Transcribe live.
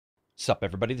Sup,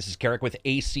 everybody? This is Carrick with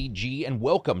ACG, and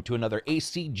welcome to another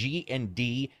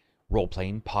ACG&D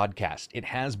role-playing podcast. It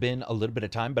has been a little bit of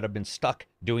time, but I've been stuck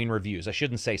doing reviews. I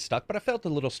shouldn't say stuck, but I felt a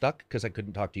little stuck because I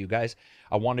couldn't talk to you guys.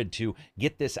 I wanted to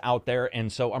get this out there,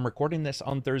 and so I'm recording this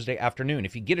on Thursday afternoon.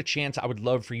 If you get a chance, I would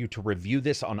love for you to review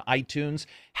this on iTunes.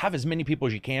 Have as many people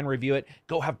as you can review it.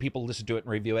 Go have people listen to it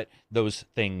and review it. Those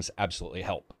things absolutely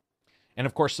help. And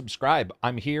of course, subscribe.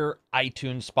 I'm here,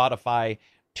 iTunes, Spotify,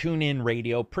 TuneIn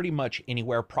Radio, pretty much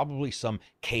anywhere, probably some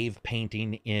cave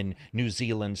painting in New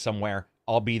Zealand somewhere.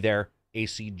 I'll be there.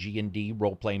 ACG&D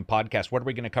role-playing podcast. What are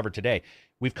we going to cover today?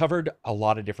 We've covered a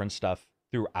lot of different stuff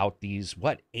throughout these,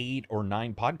 8 or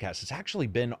 9 podcasts. It's actually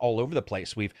been all over the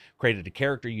place. We've created a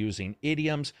character using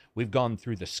idioms. We've gone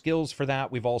through the skills for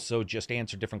that. We've also just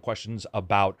answered different questions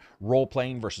about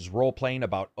role-playing versus role-playing,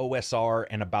 about OSR,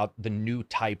 and about the new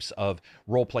types of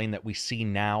role-playing that we see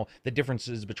now, the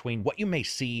differences between what you may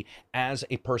see as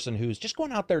a person who's just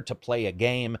going out there to play a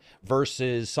game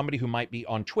versus somebody who might be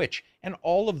on Twitch, and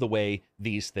all of the way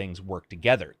these things work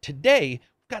together. Today,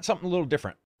 we've got something a little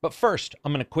different. But first,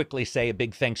 I'm going to quickly say a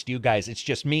big thanks to you guys. It's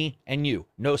just me and you.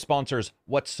 No sponsors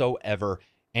whatsoever.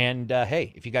 And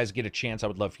hey, if you guys get a chance, I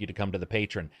would love for you to come to the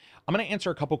Patreon. I'm going to answer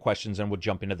a couple questions and we'll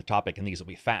jump into the topic, and these will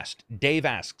be fast. Dave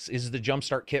asks, is the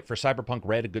Jumpstart Kit for Cyberpunk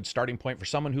Red a good starting point for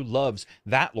someone who loves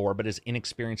that lore but is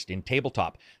inexperienced in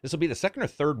tabletop? This will be the second or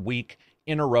third week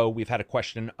in a row we've had a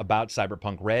question about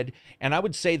Cyberpunk Red, and I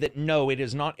would say that no, it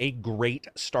is not a great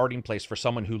starting place for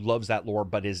someone who loves that lore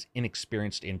but is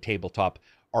inexperienced in tabletop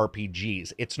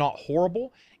RPGs. It's not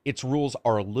horrible. Its rules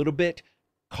are a little bit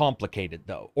complicated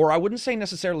though, or I wouldn't say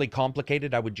necessarily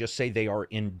complicated. I would just say they are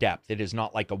in depth. It is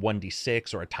not like a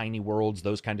 1d6 or a Tiny Worlds,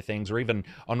 those kind of things, or even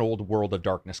an old World of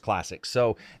Darkness classic.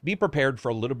 So be prepared for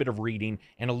a little bit of reading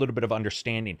and a little bit of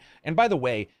understanding. And by the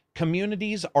way,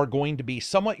 communities are going to be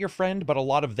somewhat your friend, but a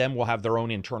lot of them will have their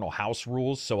own internal house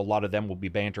rules. So a lot of them will be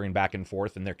bantering back and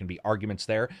forth and there can be arguments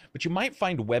there, but you might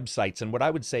find websites. And what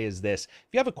I would say is this: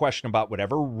 if you have a question about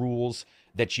whatever rules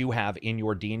that you have in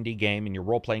your D&D game, in your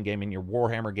role-playing game, in your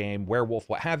Warhammer game, Werewolf,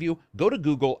 what have you, go to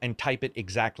Google and type it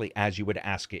exactly as you would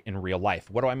ask it in real life.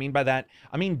 What do I mean by that?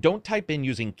 I mean, don't type in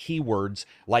using keywords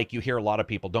like you hear a lot of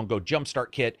people. Don't go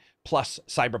Jumpstart Kit plus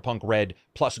Cyberpunk Red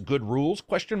plus good rules,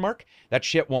 question mark. That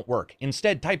shit won't work.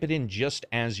 Instead, type it in just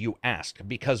as you ask,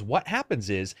 because what happens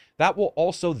is that will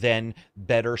also then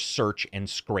better search and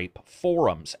scrape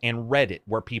forums and Reddit,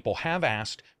 where people have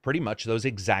asked pretty much those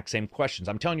exact same questions.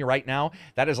 I'm telling you right now,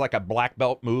 that is like a black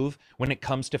belt move when it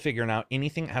comes to figuring out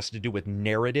anything that has to do with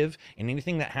narrative and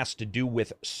anything that has to do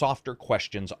with softer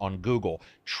questions on Google.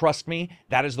 Trust me,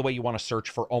 that is the way you want to search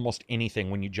for almost anything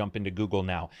when you jump into Google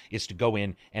now, is to go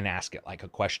in and ask it like a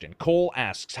question. Cole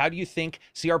asks, how do you think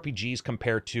CRPGs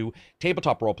compare to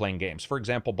tabletop role-playing games? For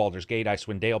example, Baldur's Gate,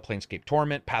 Icewind Dale, Planescape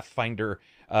Torment, Pathfinder,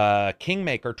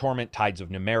 Kingmaker, Torment, Tides of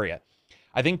Numeria.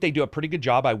 I think they do a pretty good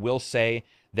job. I will say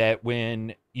that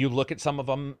when you look at some of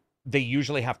them, they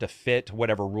usually have to fit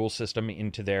whatever rule system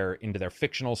into their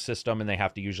fictional system, and they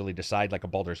have to usually decide, like a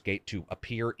Baldur's Gate, to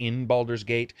appear in Baldur's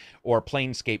Gate, or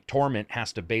Planescape Torment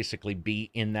has to basically be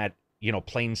in that,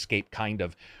 Planescape kind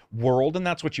of world, and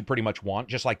that's what you pretty much want.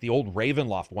 Just like the old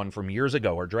Ravenloft one from years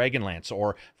ago, or Dragonlance,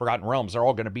 or Forgotten Realms, they're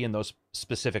all going to be in those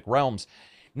specific realms.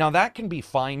 Now that can be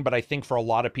fine, but I think for a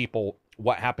lot of people,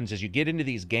 what happens is you get into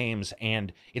these games,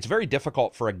 and it's very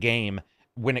difficult for a game,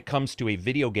 when it comes to a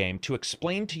video game, to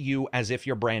explain to you as if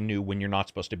you're brand new when you're not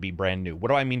supposed to be brand new. What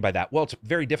do I mean by that? Well, it's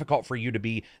very difficult for you to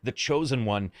be the chosen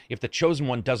one if the chosen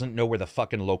one doesn't know where the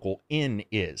fucking local inn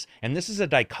is. And this is a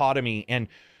dichotomy, and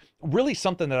really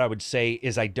something that I would say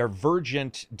is a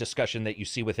divergent discussion that you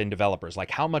see within developers. Like,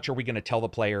 how much are we going to tell the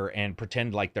player and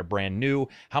pretend like they're brand new?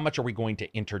 How much are we going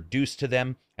to introduce to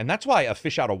them? And that's why a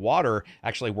Fish Out of Water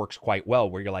actually works quite well,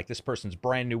 where you're like, this person's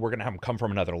brand new, we're going to have them come from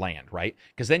another land, right?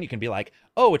 Because then you can be like,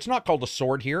 oh, it's not called a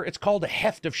sword here, it's called a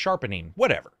heft of sharpening,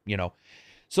 whatever,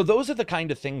 So those are the kind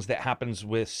of things that happens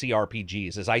with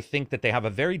CRPGs, is I think that they have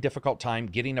a very difficult time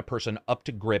getting a person up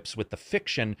to grips with the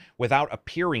fiction without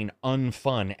appearing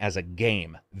unfun as a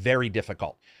game. Very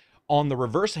difficult. On the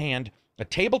reverse hand, a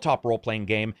tabletop role-playing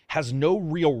game has no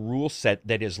real rule set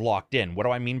that is locked in. What do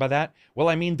I mean by that? Well,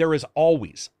 I mean there is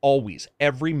always,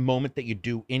 every moment that you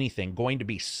do anything, going to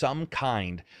be some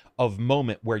kind of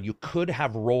moment where you could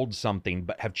have rolled something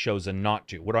but have chosen not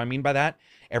to. What do I mean by that?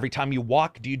 Every time you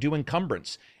walk, do you do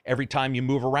encumbrance? Every time you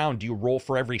move around, do you roll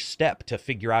for every step to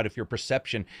figure out if your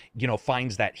perception,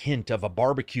 finds that hint of a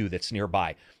barbecue that's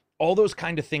nearby? All those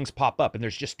kind of things pop up, and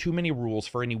there's just too many rules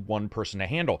for any one person to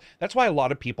handle. That's why a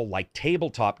lot of people like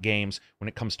tabletop games when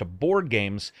it comes to board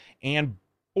games, and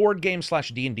board game slash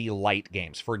D&D light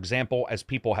games. For example, as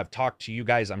people have talked to you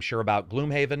guys, I'm sure, about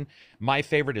Gloomhaven, my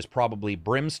favorite is probably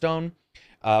Brimstone,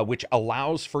 which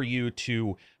allows for you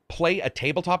to play a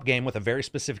tabletop game with a very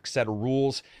specific set of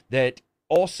rules that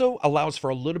also allows for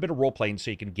a little bit of role playing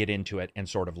so you can get into it and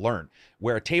sort of learn.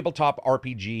 Where a tabletop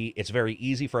RPG, it's very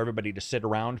easy for everybody to sit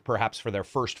around, perhaps for their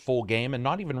first full game, and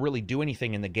not even really do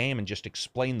anything in the game and just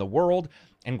explain the world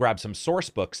and grab some source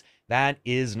books. That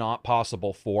is not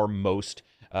possible for most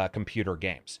computer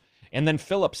games. And then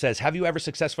Philip says, have you ever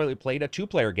successfully played a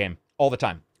two-player game? All the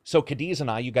time. So Cadiz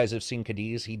and I, you guys have seen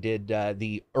Cadiz. He did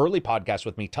the early podcast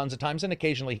with me tons of times, and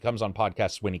occasionally he comes on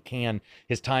podcasts when he can.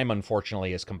 His time,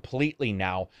 unfortunately, is completely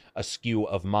now askew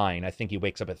of mine. I think he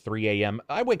wakes up at 3 a.m.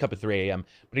 I wake up at 3 a.m.,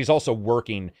 but he's also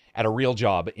working at a real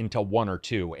job until 1 or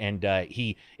 2, and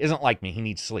he isn't like me. He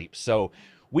needs sleep. So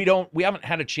we haven't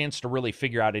had a chance to really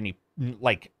figure out any,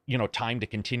 like, time to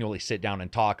continually sit down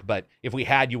and talk. But if we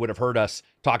had, you would have heard us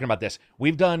talking about this.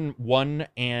 We've done 1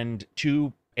 and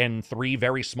 2 and 3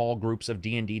 very small groups of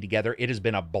D&D together. It has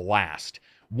been a blast.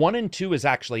 1 and 2 is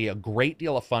actually a great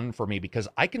deal of fun for me because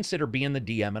I consider being the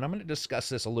DM, and I'm going to discuss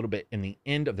this a little bit in the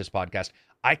end of this podcast.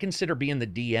 I consider being the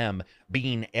DM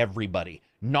being everybody,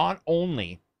 not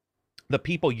only the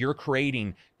people you're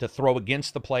creating to throw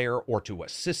against the player or to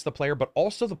assist the player, but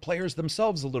also the players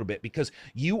themselves a little bit, because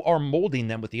you are molding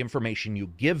them with the information you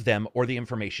give them or the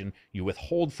information you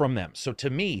withhold from them. So to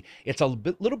me, it's a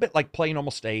little bit like playing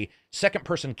almost a second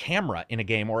person camera in a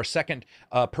game or a second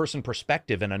person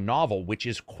perspective in a novel, which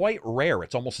is quite rare.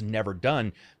 It's almost never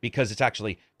done because it's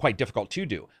actually quite difficult to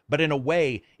do. But in a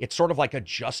way, it's sort of like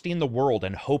adjusting the world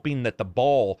and hoping that the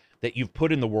ball that you've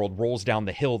put in the world rolls down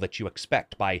the hill that you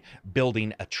expect by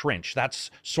building a trench. That's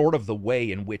sort of the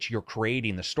way in which you're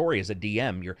creating the story as a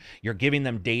DM. You're giving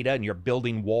them data and you're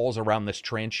building walls around this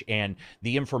trench, and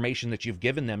the information that you've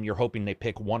given them, you're hoping they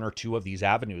pick 1 or 2 of these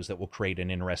avenues that will create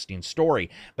an interesting story.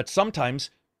 But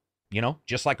sometimes,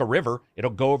 just like a river,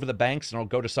 it'll go over the banks and it'll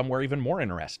go to somewhere even more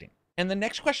interesting. And the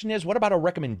next question is, what about a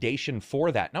recommendation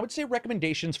for that? And I would say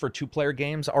recommendations for 2-player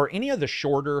games are any of the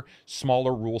shorter,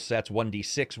 smaller rule sets,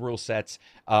 1d6 rule sets.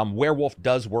 Werewolf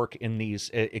does work in these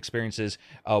experiences.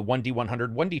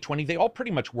 1d100, 1d20, they all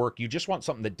pretty much work. You just want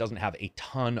something that doesn't have a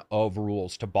ton of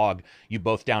rules to bog you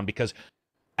both down, because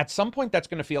at some point, that's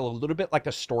going to feel a little bit like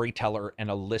a storyteller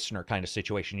and a listener kind of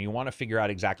situation. You want to figure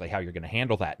out exactly how you're going to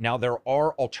handle that. Now, there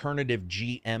are alternative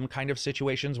GM kind of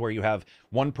situations where you have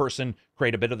one person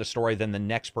create a bit of the story, then the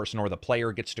next person or the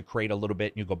player gets to create a little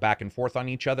bit, and you go back and forth on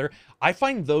each other. I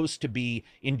find those to be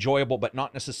enjoyable, but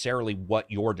not necessarily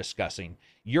what you're discussing.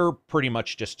 You're pretty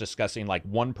much just discussing like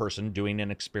one person doing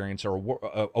an experience or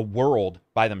a world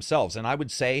by themselves. And I would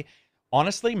say,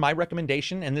 honestly, my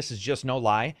recommendation, and this is just no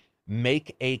lie,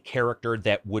 make a character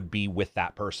that would be with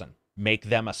that person. Make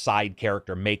them a side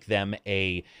character, make them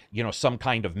a, some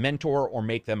kind of mentor, or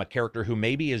make them a character who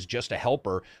maybe is just a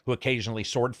helper who occasionally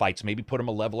sword fights. Maybe put them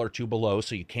a level or 2 below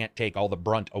so you can't take all the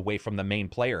brunt away from the main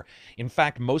player. In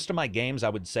fact, most of my games, I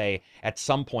would say at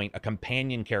some point, a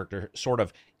companion character sort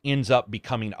of ends up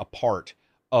becoming a part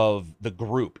of the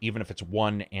group, even if it's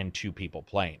 1 and 2 people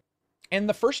playing. And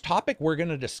the first topic we're going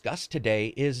to discuss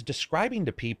today is describing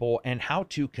to people and how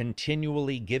to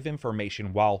continually give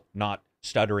information while not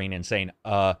stuttering and saying,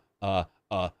 a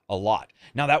lot.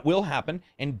 Now, that will happen,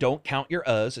 and don't count your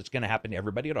uhs. It's going to happen to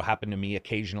everybody. It'll happen to me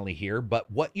occasionally here.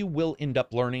 But what you will end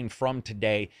up learning from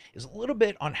today is a little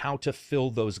bit on how to fill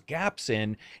those gaps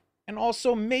in, and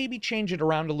also maybe change it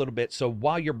around a little bit. So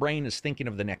while your brain is thinking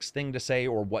of the next thing to say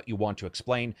or what you want to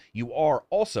explain, you are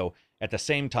also at the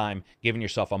same time giving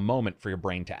yourself a moment for your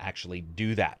brain to actually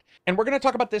do that. And we're going to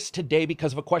talk about this today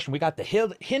because of a question. We got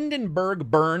the Hindenburg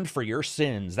burned for your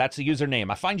sins. That's the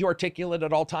username. I find you articulate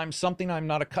at all times, something I'm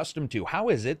not accustomed to. How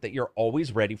is it that you're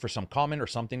always ready for some comment or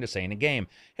something to say in a game?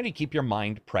 How do you keep your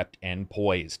mind prepped and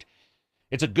poised?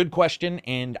 It's a good question,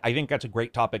 and I think that's a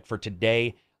great topic for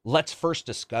today. Let's first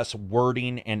discuss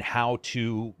wording and how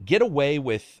to get away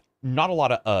with not a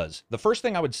lot of uhs. The first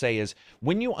thing I would say is,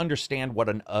 when you understand what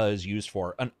an is used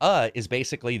for, an is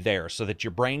basically there so that your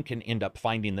brain can end up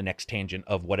finding the next tangent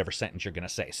of whatever sentence you're going to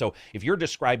say. So if you're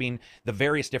describing the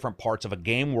various different parts of a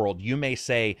game world, you may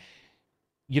say,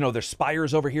 there's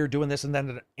spires over here doing this and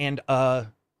then, and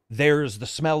there's the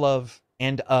smell of,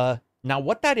 and now,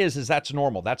 what that is that's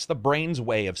normal. That's the brain's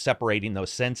way of separating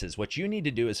those senses. What you need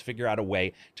to do is figure out a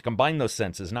way to combine those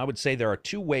senses. And I would say there are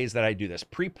 2 ways that I do this: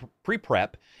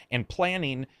 pre-prep and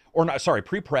planning, or not, sorry,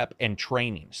 pre-prep and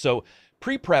training. So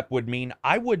pre-prep would mean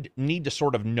I would need to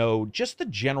sort of know just the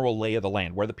general lay of the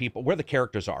land, where the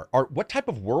characters are, or what type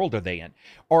of world are they in,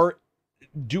 or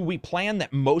Do we plan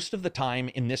that most of the time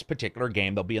in this particular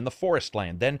game they'll be in the forest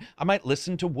land? Then I might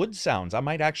listen to wood sounds. I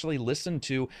might actually listen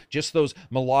to just those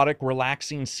melodic,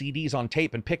 relaxing CDs on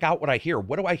tape and pick out what I hear.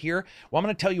 What do I hear? Well, I'm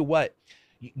going to tell you what.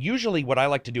 Usually what I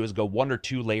like to do is go 1 or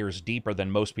 2 layers deeper than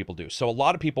most people do. So a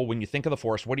lot of people, when you think of the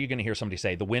forest, what are you going to hear somebody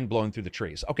say? The wind blowing through the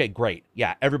trees. Okay, great.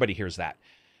 Yeah, everybody hears that.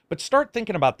 But start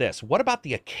thinking about this. What about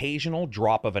the occasional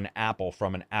drop of an apple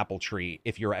from an apple tree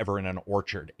if you're ever in an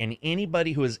orchard? And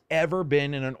anybody who has ever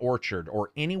been in an orchard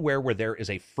or anywhere where there is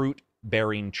a fruit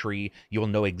bearing tree, you'll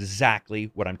know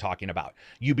exactly what I'm talking about.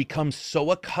 You become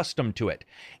so accustomed to it.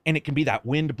 And it can be that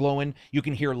wind blowing. You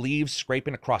can hear leaves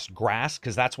scraping across grass,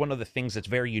 because that's one of the things that's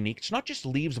very unique. It's not just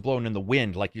leaves blowing in the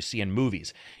wind like you see in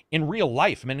movies. In real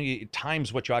life, many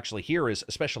times what you actually hear is,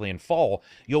 especially in fall,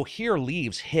 you'll hear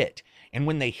leaves hit. And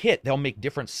when they hit, they'll make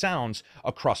different sounds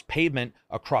across pavement,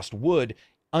 across wood,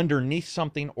 underneath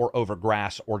something, or over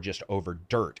grass, or just over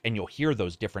dirt. And you'll hear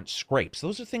those different scrapes.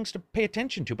 Those are things to pay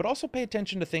attention to, but also pay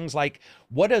attention to things like,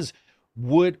 what does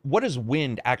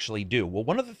wind actually do? Well,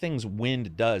 one of the things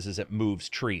wind does is it moves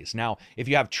trees. Now, if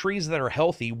you have trees that are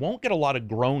healthy, you won't get a lot of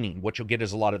groaning. What you'll get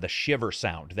is a lot of the shiver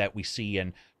sound that we see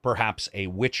in perhaps a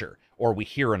witcher, or we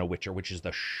hear in a witcher, which is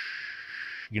the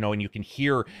and you can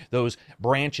hear those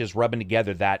branches rubbing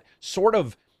together, that sort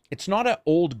of, it's not an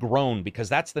old groan, because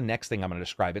that's the next thing I'm going to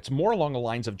describe. It's more along the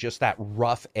lines of just that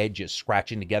rough edges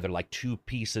scratching together like 2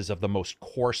 pieces of the most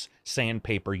coarse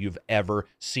sandpaper you've ever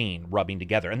seen rubbing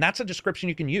together. And that's a description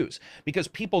you can use, because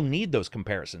people need those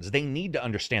comparisons. They need to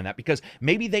understand that, because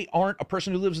maybe they aren't a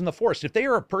person who lives in the forest. If they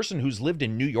are a person who's lived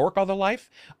in New York all their life,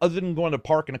 other than going to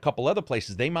park and a couple other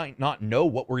places, they might not know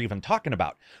what we're even talking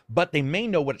about. But they may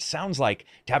know what it sounds like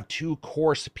to have 2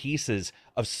 coarse pieces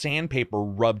of sandpaper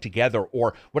rubbed together,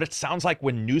 or what it sounds like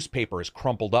when newspaper is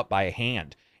crumpled up by a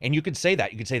hand. And you could say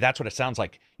that. You could say that's what it sounds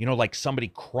like, like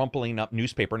somebody crumpling up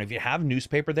newspaper. And if you have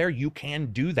newspaper there, you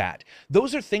can do that.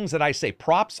 Those are things that I say.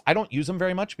 Props, I don't use them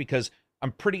very much because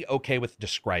I'm pretty okay with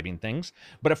describing things.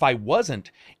 But if I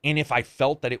wasn't, and if I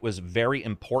felt that it was very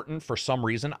important for some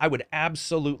reason, I would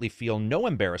absolutely feel no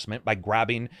embarrassment by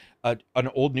grabbing an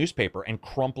old newspaper and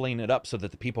crumpling it up so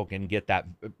that the people can get that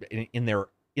in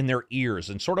their ears,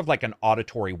 and sort of like an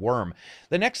auditory worm.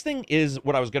 The next thing is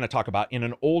what I was going to talk about. In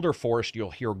an older forest, you'll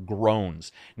hear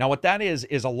groans. Now, what that is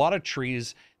a lot of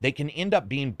trees, they can end up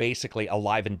being basically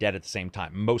alive and dead at the same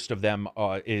time. Most of them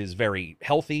is very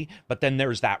healthy, but then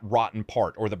there's that rotten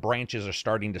part, or the branches are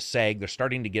starting to sag, they're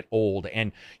starting to get old,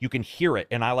 and you can hear it.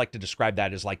 And I like to describe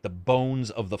that as like the bones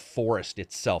of the forest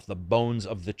itself. The bones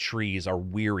of the trees are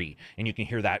weary, and you can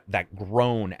hear that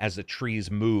groan as the trees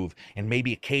move. And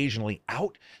maybe occasionally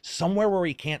out somewhere where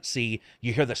you can't see,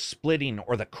 you hear the splitting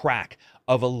or the crack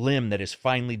of a limb that has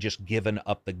finally just given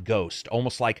up the ghost,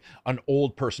 almost like an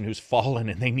old person who's fallen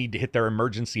and they need to hit their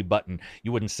emergency button.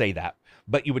 You wouldn't say that,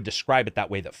 but you would describe it that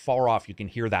way, that far off you can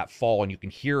hear that fall, and you can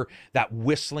hear that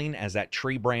whistling as that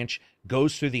tree branch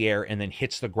goes through the air and then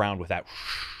hits the ground with that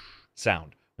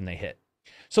sound when they hit.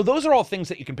 So those are all things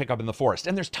that you can pick up in the forest.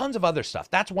 And there's tons of other stuff.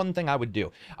 That's one thing I would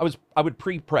do. I would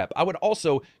pre-prep. I would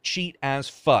also cheat as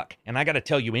fuck. And I got to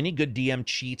tell you, any good DM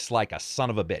cheats like a son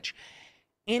of a bitch.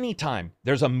 Anytime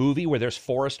there's a movie where there's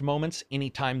forest moments,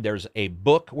 anytime there's a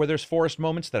book where there's forest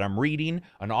moments that I'm reading,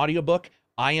 an audiobook,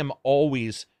 I am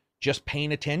always just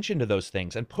paying attention to those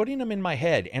things and putting them in my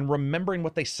head and remembering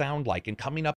what they sound like and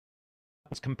coming up.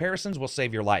 Comparisons will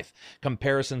save your life.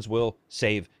 Comparisons will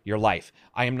save your life.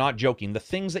 I am not joking. The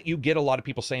things that you get a lot of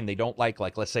people saying they don't like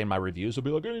let's say in my reviews, they'll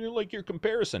be like, I didn't like your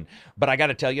comparison. But I got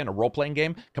to tell you, in a role-playing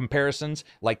game, comparisons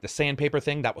like the sandpaper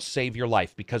thing, that will save your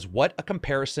life. Because what a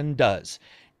comparison does,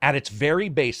 at its very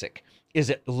basic, is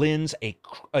it lends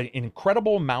an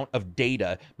incredible amount of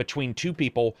data between 2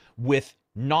 people with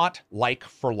not like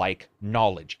for like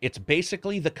knowledge. It's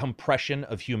basically the compression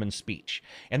of human speech.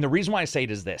 And the reason why I say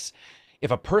it is this. If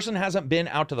a person hasn't been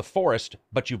out to the forest,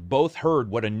 but you've both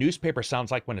heard what a newspaper sounds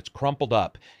like when it's crumpled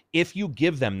up, if you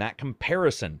give them that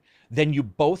comparison, then you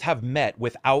both have met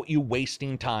without you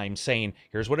wasting time saying,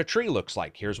 here's what a tree looks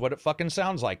like, here's what it fucking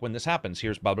sounds like when this happens,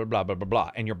 here's blah, blah, blah, blah, blah,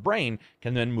 blah. And your brain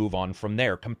can then move on from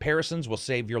there. Comparisons will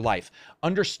save your life.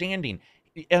 Understanding.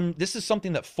 And this is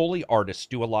something that Foley artists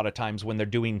do a lot of times when they're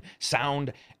doing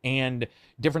sound and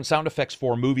different sound effects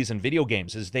for movies and video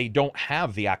games, is they don't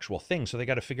have the actual thing. So they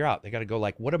got to figure out, they got to go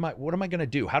like, what am I going to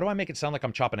do? How do I make it sound like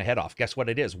I'm chopping a head off? Guess what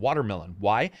it is? Watermelon.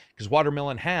 Why? Because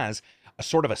watermelon has a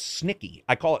sort of a snicky.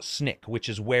 I call it snick, which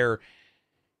is where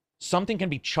something can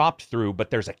be chopped through,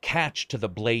 but there's a catch to the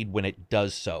blade when it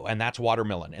does so, and that's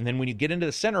watermelon. And then when you get into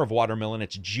the center of watermelon,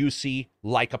 it's juicy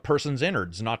like a person's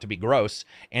innards, not to be gross.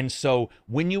 And so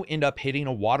when you end up hitting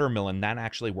a watermelon, that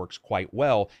actually works quite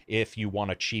well if you want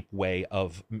a cheap way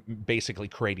of basically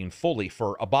creating fully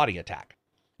for a body attack.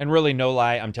 And really, no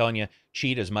lie, I'm telling you,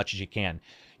 cheat as much as you can.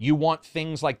 You want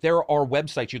things like, there are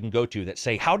websites you can go to that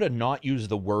say how to not use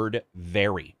the word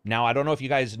very. Now, I don't know if you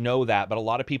guys know that, but a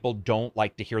lot of people don't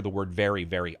like to hear the word very,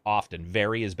 very often.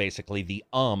 Very is basically the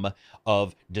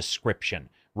of description.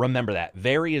 Remember that.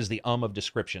 Very is the of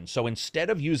description. So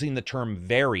instead of using the term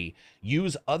very,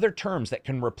 use other terms that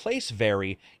can replace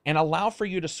very and allow for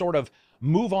you to sort of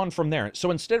move on from there. So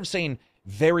instead of saying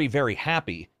very, very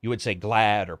happy, you would say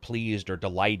glad or pleased or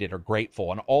delighted or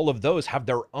grateful. And all of those have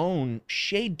their own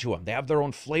shade to them. They have their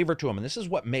own flavor to them. And this is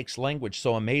what makes language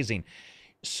so amazing.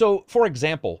 So, for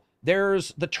example,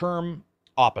 there's the term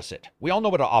opposite. We all know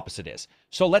what an opposite is.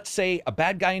 So let's say a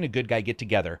bad guy and a good guy get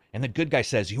together and the good guy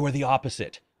says, "You are the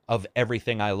opposite of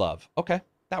everything I love." Okay,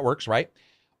 that works, right?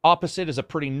 Opposite is a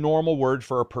pretty normal word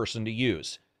for a person to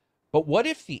use. But what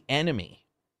if the enemy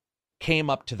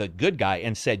came up to the good guy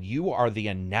and said, "You are the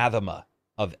anathema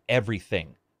of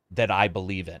everything that I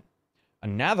believe in"?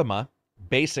 Anathema,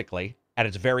 basically, at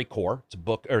its very core, it's a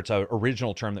book, or it's an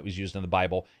original term that was used in the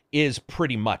Bible, is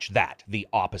pretty much that, the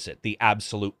opposite, the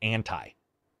absolute anti.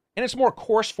 In its more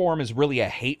coarse form is really a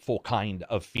hateful kind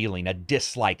of feeling, a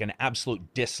dislike, an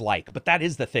absolute dislike. But that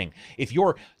is the thing. If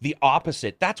you're the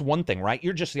opposite, that's one thing, right?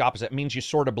 You're just the opposite. It means you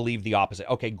sort of believe the opposite.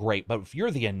 Okay, great. But if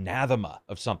you're the anathema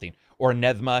of something, or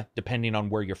anathema, depending on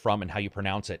where you're from and how you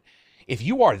pronounce it, if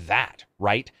you are that,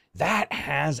 right, that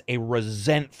has a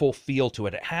resentful feel to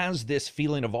it. It has this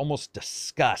feeling of almost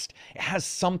disgust. It has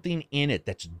something in it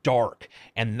that's dark.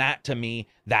 And that, to me,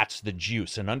 that's the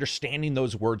juice. And understanding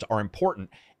those words are important.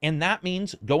 And that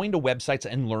means going to websites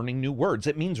and learning new words.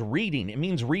 It means reading. It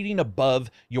means reading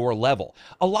above your level.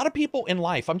 A lot of people in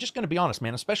life, I'm just going to be honest,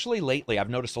 man, especially lately, I've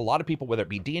noticed a lot of people, whether it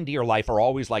be D&D or life, are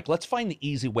always like, let's find the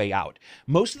easy way out.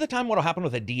 Most of the time, what will happen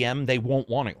with a DM, they won't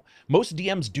want to. Most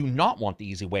DMs do not want the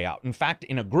easy way out. In fact,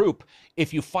 in a group,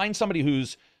 if you find somebody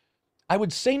who's, I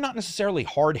would say, not necessarily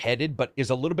hard-headed, but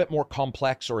is a little bit more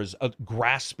complex, or is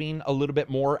grasping a little bit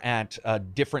more at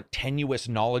different tenuous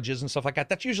knowledges and stuff like that,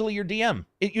 that's usually your DM.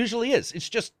 It usually is. It's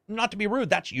just, not to be rude,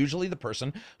 that's usually the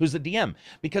person who's the DM,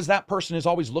 because that person is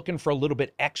always looking for a little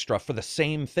bit extra for the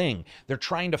same thing. They're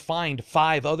trying to find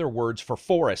 5 other words for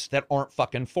forest that aren't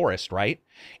fucking forest, right?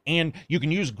 And you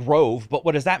can use grove, but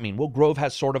what does that mean? Well, grove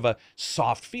has sort of a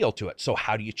soft feel to it. So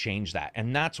how do you change that?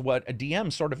 And that's what a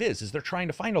DM sort of is they're trying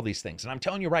to find all these things. And I'm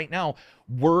telling you right now,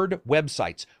 word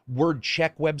websites, word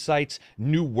check websites,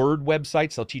 new word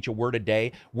websites, they'll teach a word a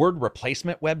day, word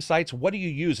replacement websites. What do you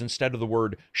use instead of the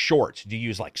word short? Do you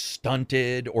use like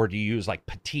stunted, or do you use like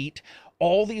petite?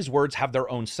 All these words have their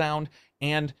own sound.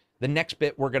 And the next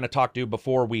bit we're going to talk to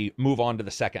before we move on to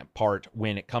the second part,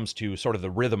 when it comes to sort of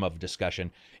the rhythm of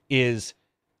discussion, is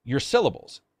your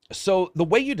syllables. So the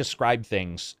way you describe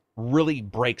things really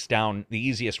breaks down the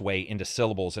easiest way into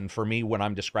syllables. And for me, when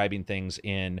I'm describing things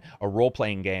in a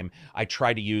role-playing game, I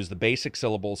try to use the basic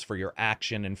syllables for your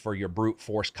action and for your brute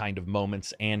force kind of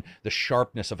moments, and the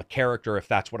sharpness of a character, if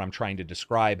that's what I'm trying to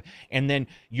describe. And then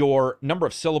your number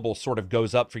of syllables sort of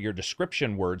goes up for your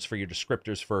description words, for your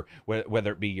descriptors, for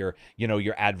whether it be your,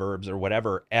 your adverbs or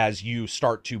whatever, as you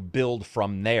start to build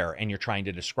from there and you're trying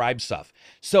to describe stuff.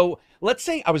 So let's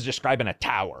say I was describing a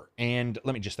tower, and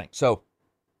let me just think. So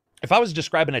if I was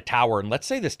describing a tower, and let's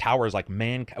say this tower is like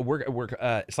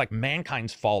it's like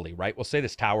mankind's folly, right? We'll say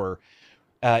this tower,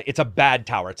 it's a bad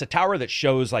tower. It's a tower that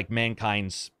shows like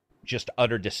mankind's just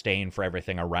utter disdain for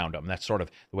everything around them. That's sort of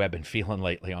the way I've been feeling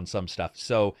lately on some stuff.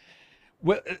 So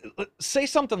say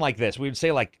something like this. We would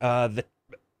say like, I'm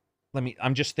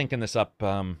just thinking this up.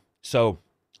 So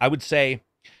I would say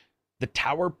the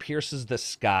tower pierces the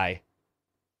sky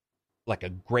like a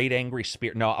great angry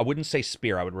spear. No, I wouldn't say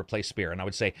spear. I would replace spear. And I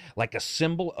would say like a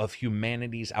symbol of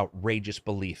humanity's outrageous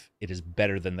belief it is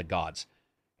better than the gods.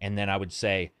 And then I would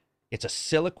say it's a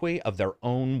soliloquy of their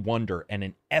own wonder and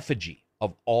an effigy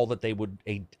of all that they would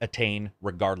attain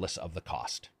regardless of the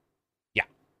cost. Yeah.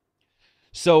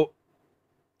 So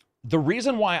the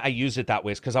reason why I use it that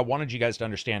way is because I wanted you guys to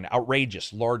understand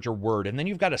outrageous, larger word. And then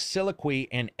you've got a soliloquy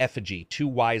and effigy, 2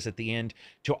 Y's at the end,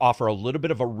 to offer a little bit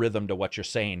of a rhythm to what you're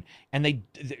saying. And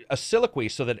a soliloquy,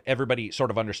 so that everybody sort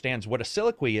of understands what a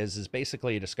soliloquy is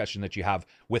basically a discussion that you have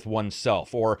with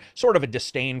oneself, or sort of a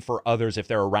disdain for others if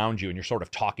they're around you and you're sort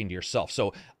of talking to yourself.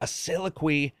 So a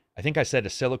soliloquy, I think I said a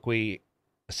soliloquy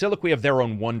A soliloquy of their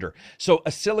own wonder. So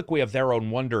a soliloquy of their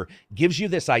own wonder gives you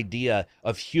this idea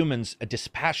of humans, a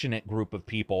dispassionate group of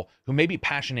people who may be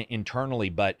passionate internally,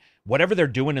 but whatever they're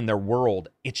doing in their world,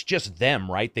 it's just them,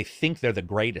 right? They think they're the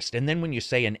greatest. And then when you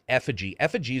say an effigy,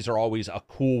 effigies are always a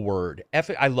cool word.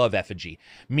 I love effigy,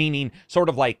 meaning sort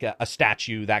of like a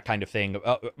statue, that kind of thing,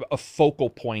 a focal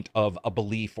point of a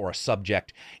belief or a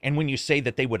subject. And when you say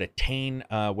that they would attain,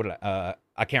 I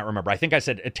can't remember. I think I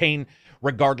said attain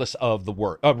regardless of the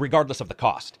word, regardless of the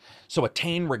cost. So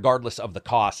attain regardless of the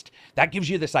cost. That gives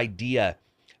you this idea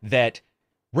that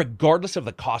regardless of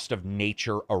the cost of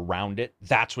nature around it,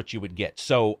 that's what you would get.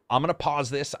 So I'm going to pause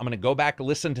this. I'm going to go back,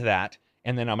 listen to that,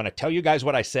 and then I'm going to tell you guys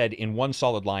what I said in one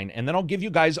solid line, and then I'll give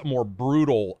you guys a more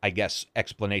brutal, I guess,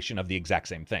 explanation of the exact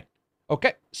same thing.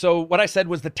 Okay, so what I said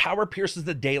was the tower pierces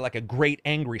the day like a great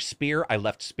angry spear. I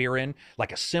left spear in,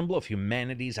 like a symbol of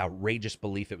humanity's outrageous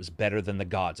belief it was better than the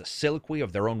gods, a soliloquy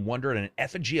of their own wonder and an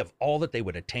effigy of all that they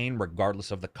would attain regardless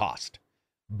of the cost.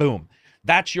 Boom.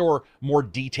 That's your more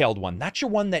detailed one. That's your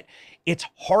one that it's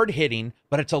hard hitting,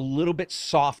 but it's a little bit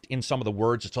soft in some of the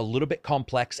words. It's a little bit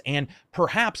complex, and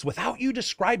perhaps without you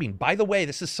describing, by the way,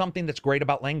 this is something that's great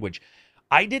about language.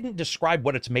 I didn't describe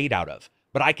what it's made out of,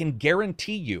 but I can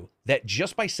guarantee you that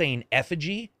just by saying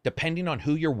effigy, depending on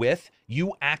who you're with,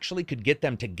 you actually could get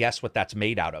them to guess what that's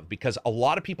made out of, because a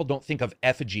lot of people don't think of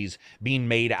effigies being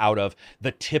made out of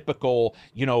the typical,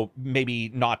 maybe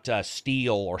not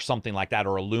steel or something like that,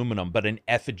 or aluminum, but an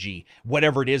effigy,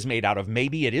 whatever it is made out of,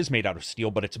 maybe it is made out of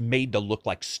steel, but it's made to look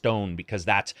like stone because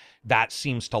that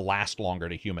seems to last longer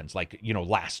to humans, like,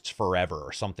 lasts forever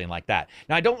or something like that.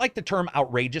 Now, I don't like the term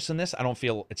outrageous in this. I don't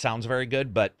feel it sounds very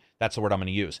good, but that's the word I'm going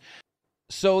to use.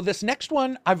 So this next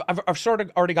one, I've sort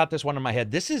of already got this one in my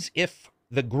head. This is if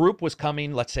the group was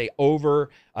coming, let's say, over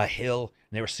a hill,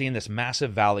 and they were seeing this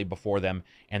massive valley before them,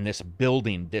 and this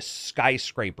building, this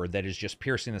skyscraper that is just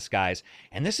piercing the skies.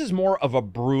 And this is more of a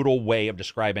brutal way of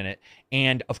describing it.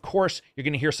 And of course, you're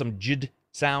going to hear some jid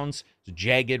sounds,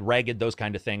 jagged, ragged, those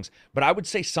kind of things. But I would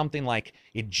say something like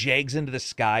it jags into the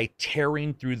sky,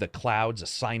 tearing through the clouds, a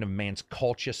sign of man's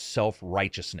cultish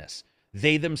self-righteousness.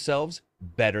 They themselves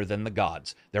better than the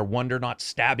gods, their wonder not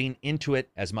stabbing into it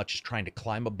as much as trying to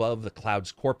climb above the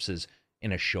clouds' corpses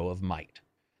in a show of might.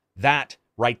 That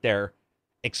right there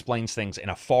explains things in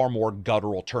a far more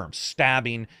guttural term.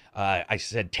 Stabbing, I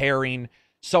said tearing,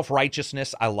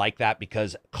 self-righteousness, I like that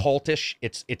because cultish,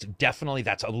 it's definitely,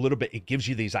 that's a little bit, it gives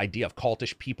you these idea of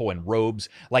cultish people in robes.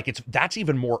 Like that's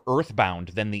even more earthbound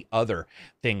than the other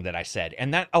thing that I said.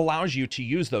 And that allows you to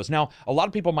use those. Now, a lot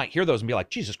of people might hear those and be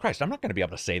like, Jesus Christ, I'm not going to be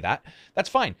able to say that. That's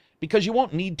fine, because you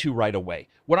won't need to right away.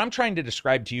 What I'm trying to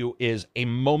describe to you is a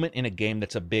moment in a game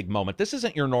that's a big moment. This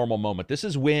isn't your normal moment. This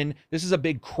is a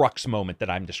big crux moment that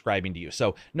I'm describing to you.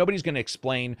 So nobody's going to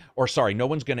explain, or sorry, no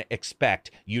one's going to expect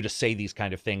you to say these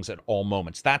kind of things at all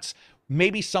moments. That's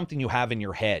maybe something you have in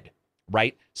your head,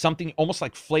 right? Something almost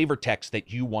like flavor text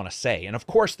that you want to say. And of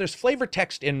course, there's flavor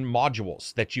text in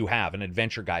modules that you have in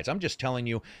adventure guides. I'm just telling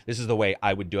you, this is the way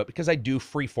I would do it because I do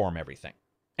freeform everything.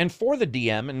 And for the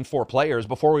DM and for players,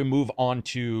 before we move on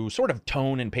to sort of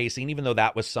tone and pacing, even though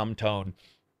that was some tone,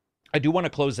 I do want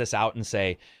to close this out and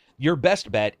say, your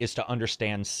best bet is to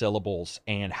understand syllables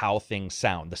and how things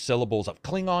sound. The syllables of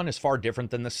Klingon is far different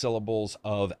than the syllables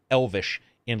of Elvish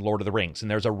in Lord of the Rings.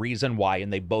 And there's a reason why,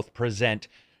 and they both present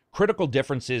critical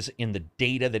differences in the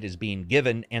data that is being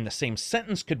given, and the same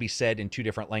sentence could be said in two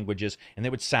different languages, and they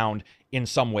would sound in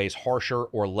some ways harsher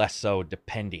or less so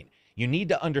depending. You need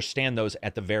to understand those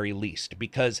at the very least,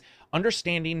 because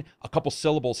understanding a couple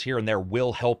syllables here and there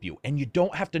will help you. And you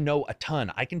don't have to know a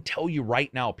ton. I can tell you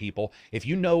right now, people, if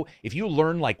you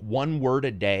learn like one word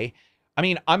a day, I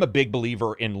mean, I'm a big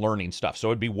believer in learning stuff, so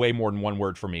it'd be way more than one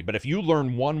word for me. But if you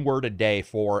learn one word a day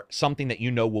for something that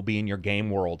you know will be in your game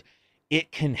world,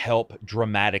 it can help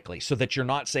dramatically, so that you're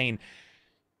not saying,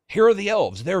 here are the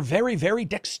elves, they're very, very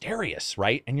dexterous,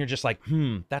 right? And you're just like,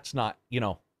 that's not,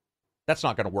 that's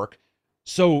not going to work.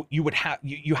 So you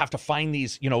have to find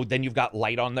these, then you've got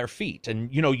light on their feet,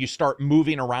 and, you start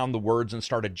moving around the words and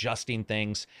start adjusting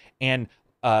things. And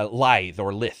lithe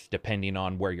or lithe, depending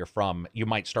on where you're from, you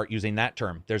might start using that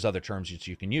term. There's other terms that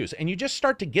you can use, and you just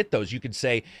start to get those. You could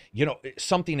say,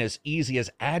 something as easy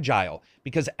as agile,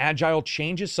 because agile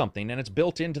changes something, and it's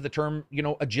built into the term,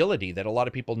 agility, that a lot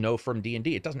of people know from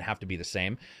D&D. It doesn't have to be the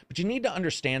same, but you need to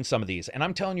understand some of these. And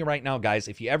I'm telling you right now, guys,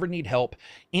 if you ever need help,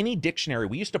 any dictionary,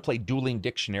 we used to play dueling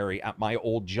dictionary at my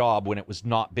old job when it was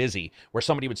not busy, where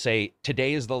somebody would say,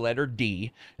 today is the letter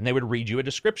D, and they would read you a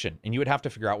description, and you would have to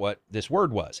figure out what this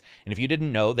word was. And if you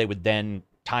didn't know, they would then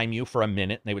time you for a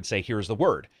minute, and they would say, here's the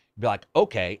word. You'd be like,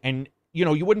 okay. And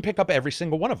you wouldn't pick up every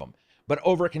single one of them. But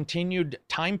over a continued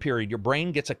time period, your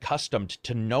brain gets accustomed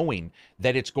to knowing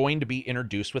that it's going to be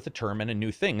introduced with a term and a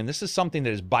new thing. And this is something that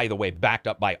is, by the way, backed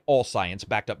up by all science,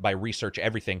 backed up by research,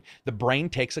 everything. The brain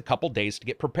takes a couple days to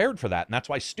get prepared for that. And that's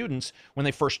why students, when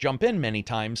they first jump in many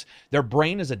times, their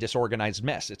brain is a disorganized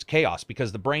mess. It's chaos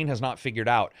because the brain has not figured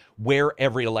out where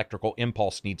every electrical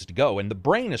impulse needs to go. And the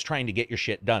brain is trying to get your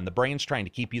shit done. The brain's trying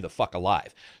to keep you the fuck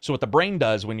alive. So what the brain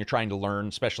does when you're trying to learn,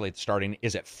 especially at the starting,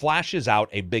 is it flashes out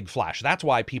a big flash. That's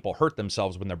why people hurt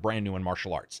themselves when they're brand new in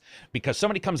martial arts, because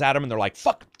somebody comes at them and they're like,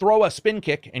 fuck, throw a spin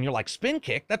kick. And you're like, spin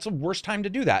kick? That's the worst time to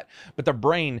do that. But their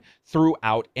brain threw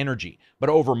out energy. But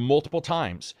over multiple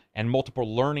times and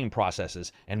multiple learning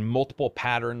processes and multiple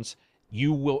patterns,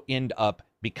 you will end up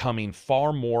becoming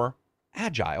far more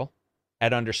agile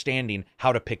at understanding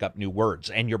how to pick up new words,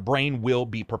 and your brain will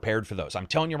be prepared for those. I'm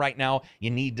telling you right now,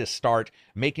 you need to start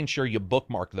making sure you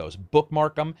bookmark those.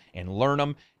 Bookmark them and learn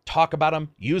them. Talk about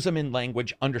them, use them in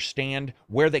language, understand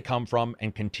where they come from,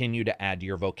 and continue to add to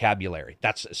your vocabulary.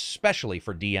 That's especially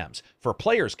for DMs. For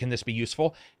players, can this be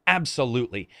useful?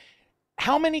 Absolutely.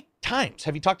 How many times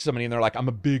have you talked to somebody and they're like, I'm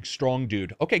a big, strong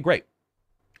dude? Okay, great.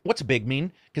 What's big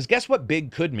mean? Because guess what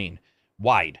big could mean?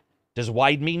 Wide. Does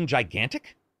wide mean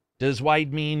gigantic? Does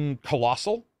wide mean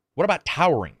colossal? What about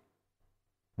towering?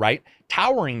 Right?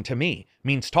 Towering to me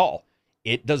means tall.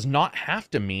 It does not have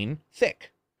to mean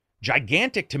thick.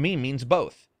 Gigantic to me means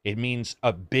both. It means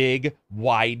a big,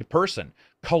 wide person.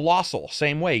 Colossal,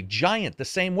 same way. Giant, the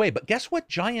same way. But guess what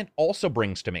giant also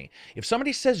brings to me? If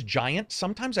somebody says giant,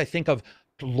 sometimes I think of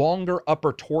longer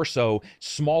upper torso,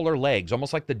 smaller legs,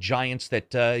 almost like the giants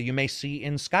that you may see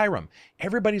in Skyrim.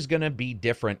 Everybody's going to be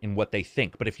different in what they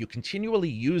think. But if you continually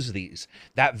use these,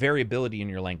 that variability in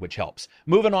your language helps.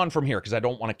 Moving on from here, because I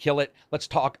don't want to kill it, let's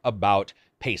talk about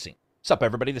pacing. Sup,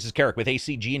 everybody? This is Carrick with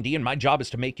ACG&D, and my job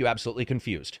is to make you absolutely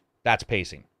confused. That's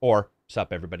pacing. Or,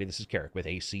 sup, everybody? This is Carrick with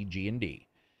ACG&D.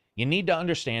 You need to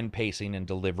understand pacing and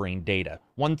delivering data.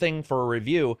 One thing for a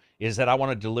review is that I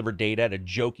want to deliver data at a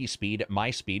jokey speed, at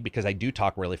my speed, because I do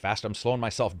talk really fast. I'm slowing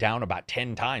myself down about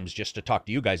 10 times just to talk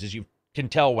to you guys, as you can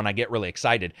tell when I get really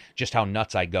excited, just how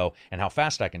nuts I go and how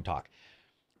fast I can talk.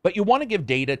 But you want to give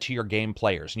data to your game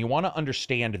players, and you want to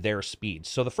understand their speeds.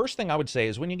 So the first thing I would say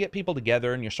is when you get people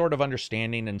together and you're sort of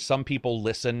understanding, and some people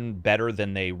listen better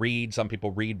than they read, some people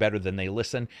read better than they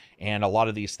listen, and a lot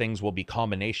of these things will be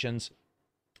combinations.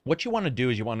 What you want to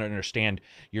do is you want to understand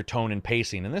your tone and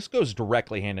pacing, and this goes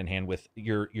directly hand in hand with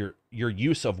your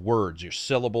use of words, your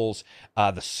syllables,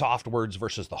 the soft words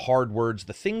versus the hard words,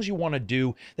 the things you want to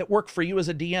do that work for you as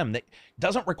a DM that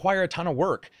doesn't require a ton of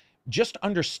work. Just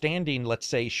understanding, let's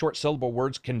say, short syllable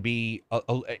words can be,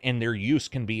 and their use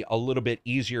can be a little bit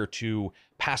easier to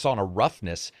pass on a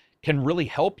roughness, can really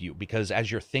help you, because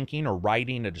as you're thinking or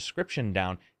writing a description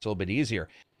down, it's a little bit easier.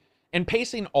 And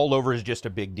pacing all over is just a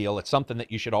big deal. It's something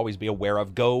that you should always be aware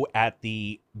of. Go at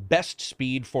the best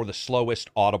speed for the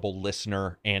slowest audible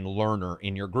listener and learner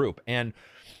in your group. And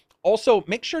also,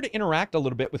 make sure to interact a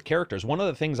little bit with characters. One of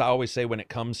the things I always say when it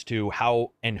comes to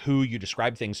how and who you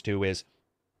describe things to is,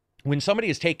 when somebody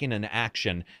is taking an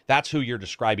action, that's who you're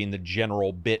describing the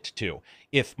general bit to.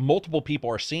 If multiple people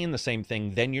are seeing the same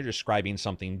thing, then you're describing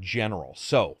something general.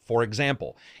 So, for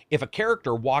example, if a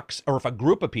character walks, or if a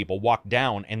group of people walk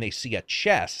down and they see a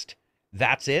chest,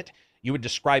 that's it. You would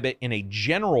describe it in a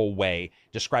general way,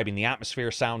 describing the atmosphere,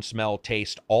 sound, smell,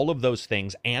 taste, all of those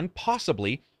things, and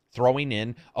possibly throwing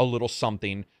in a little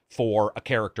something for a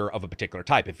character of a particular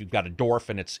type. If you've got a dwarf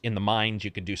and it's in the mines,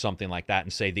 you could do something like that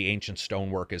and say the ancient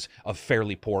stonework is of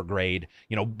fairly poor grade,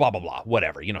 blah, blah, blah,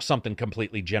 whatever, something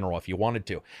completely general if you wanted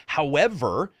to.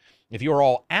 However, if you're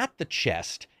all at the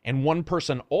chest and one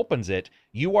person opens it,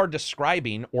 you are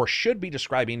describing, or should be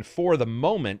describing for the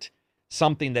moment,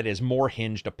 something that is more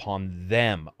hinged upon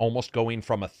them, almost going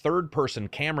from a third-person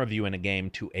camera view in a game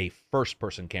to a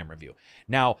first-person camera view.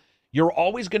 Now, you're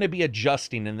always going to be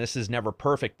adjusting, and this is never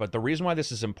perfect, but the reason why this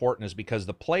is important is because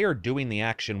the player doing the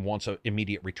action wants an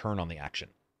immediate return on the action.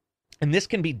 And this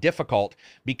can be difficult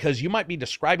because you might be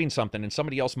describing something and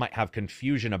somebody else might have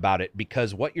confusion about it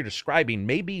because what you're describing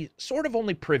may be sort of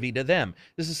only privy to them.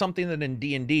 This is something that in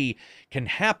D&D can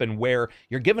happen where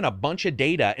you're given a bunch of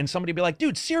data and somebody be like,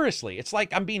 dude, seriously, it's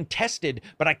like I'm being tested,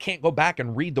 but I can't go back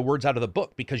and read the words out of the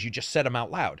book because you just said them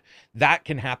out loud. That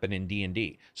can happen in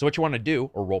D&D. So what you want to do,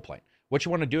 or role-playing, what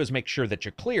you want to do is make sure that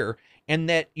you're clear and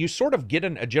that you sort of get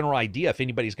a general idea if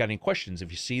anybody's got any questions.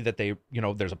 If you see that they,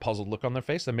 there's a puzzled look on their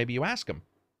face, then maybe you ask them.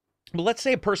 But let's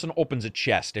say a person opens a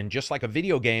chest, and just like a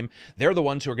video game, they're the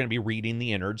ones who are going to be reading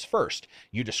the innards first.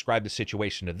 You describe the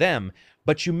situation to them,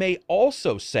 but you may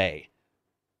also say,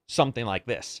 something like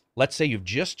this. Let's say you've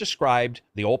just described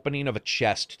the opening of a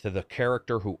chest to the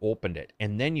character who opened it.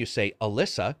 And then you say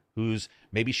Alyssa, who's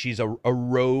maybe she's a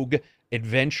rogue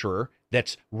adventurer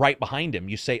that's right behind him.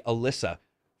 You say Alyssa,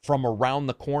 from around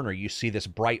the corner, you see this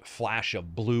bright flash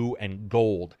of blue and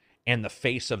gold and the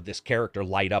face of this character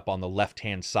light up on the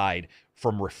left-hand side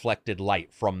from reflected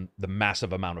light from the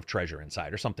massive amount of treasure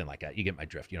inside, or something like that. You get my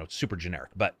drift. It's super generic,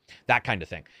 but that kind of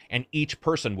thing. And each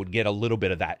person would get a little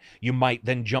bit of that. You might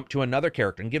then jump to another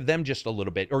character and give them just a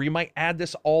little bit, or you might add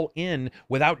this all in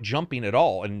without jumping at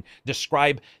all and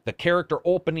describe the character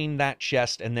opening that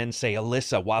chest and then say,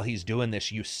 Alyssa, while he's doing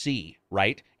this, you see,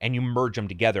 right? And you merge them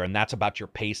together, and that's about your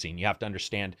pacing. You have to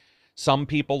understand, some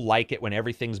people like it when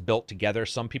everything's built together.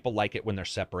 Some people like it when they're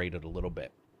separated a little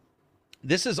bit.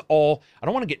 This is all, I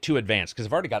don't want to get too advanced because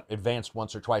I've already got advanced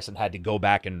once or twice and had to go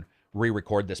back and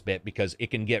re-record this bit because it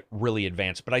can get really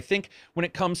advanced. But I think when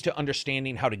it comes to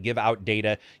understanding how to give out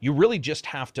data, you really just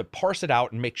have to parse it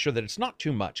out and make sure that it's not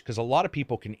too much, because a lot of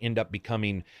people can end up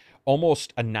becoming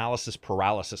almost analysis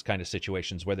paralysis kind of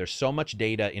situations where there's so much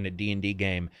data in a D&D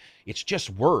game, it's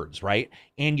just words, right?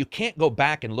 And you can't go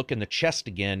back and look in the chest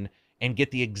again and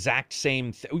get the exact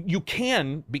same you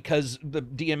can, because the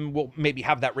DM will maybe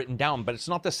have that written down, but it's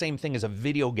not the same thing as a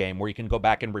video game where you can go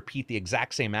back and repeat the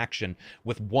exact same action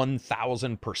with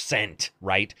 1000%,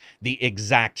 right? The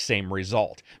exact same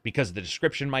result, because the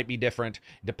description might be different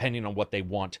depending on what they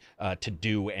want to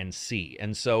do and see.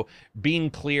 And so being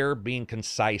clear, being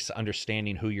concise,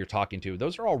 understanding who you're talking to,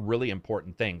 those are all really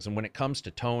important things. And when it comes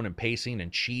to tone and pacing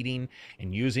and cheating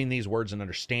and using these words and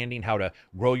understanding how to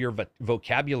grow your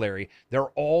vocabulary, they're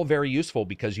all very useful,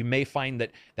 because you may find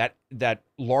that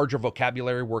larger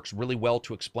vocabulary works really well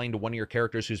to explain to one of your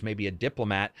characters who's maybe a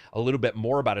diplomat a little bit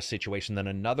more about a situation than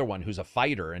another one who's a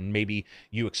fighter. And maybe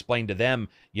you explain to them,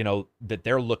 that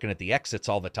they're looking at the exits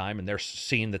all the time and they're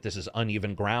seeing that this is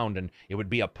uneven ground and it would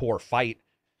be a poor fight.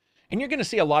 And you're going to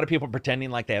see a lot of people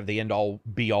pretending like they have the end-all,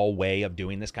 be-all way of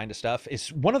doing this kind of stuff.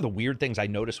 It's one of the weird things I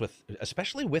notice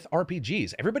especially with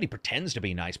RPGs. Everybody pretends to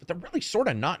be nice, but they're really sort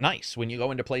of not nice. When you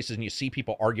go into places and you see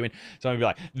people arguing, somebody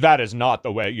will be like, that is not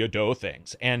the way you do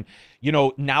things. And,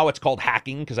 now it's called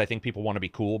hacking because I think people want to be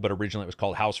cool, but originally it was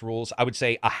called house rules. I would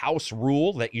say a house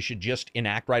rule that you should just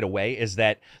enact right away is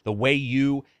that the way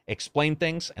you explain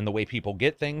things and the way people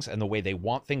get things and the way they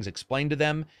want things explained to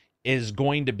them is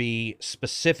going to be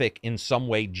specific in some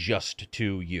way just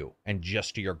to you and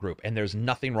just to your group. And there's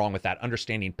nothing wrong with that.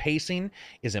 Understanding pacing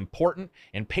is important.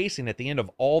 And pacing at the end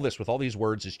of all this with all these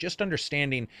words is just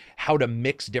understanding how to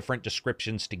mix different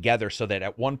descriptions together so that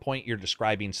at one point you're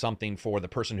describing something for the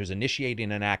person who's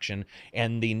initiating an action,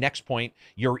 and the next point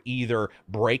you're either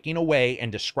breaking away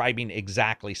and describing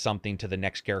exactly something to the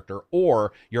next character,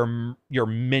 or you're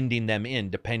mending them in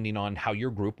depending on how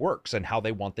your group works and how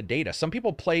they want the data. Some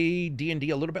people play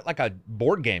D&D a little bit like a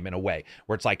board game in a way,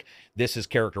 where it's like, this is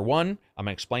character 1, I'm going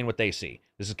to explain what they see.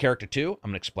 This is character 2,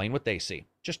 I'm going to explain what they see.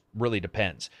 Just really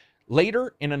depends.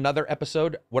 Later in another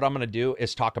episode, what I'm going to do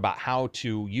is talk about how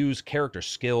to use character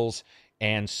skills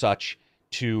and such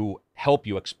to help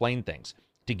you explain things.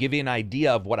 To give you an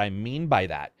idea of what I mean by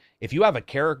that, if you have a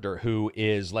character who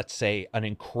is, let's say, an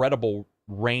incredible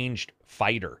ranged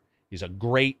fighter, he's a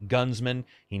great gunsman,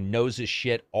 he knows his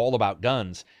shit all about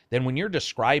guns, then when you're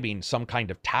describing some kind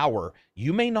of tower,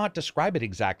 you may not describe it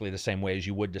exactly the same way as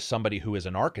you would to somebody who is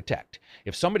an architect.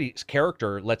 If somebody's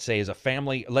character, let's say, is a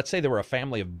family, let's say they were a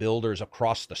family of builders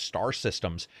across the star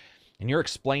systems, and you're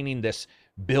explaining this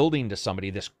building to somebody,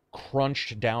 this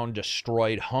crunched down,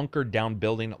 destroyed, hunkered down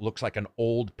building that looks like an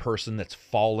old person that's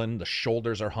fallen. The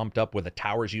shoulders are humped up where the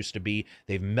towers used to be.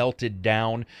 They've melted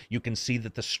down. You can see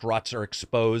that the struts are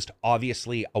exposed.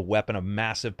 Obviously, a weapon of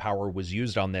massive power was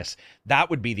used on this. That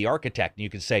would be the architect. And you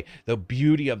could say the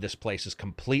beauty of this place is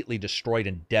completely destroyed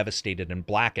and devastated and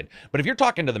blackened. But if you're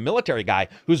talking to the military guy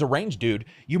who's a ranged dude,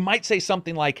 you might say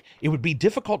something like, it would be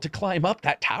difficult to climb up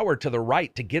that tower to the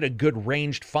right to get a good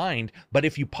ranged find. But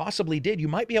if you possibly did, you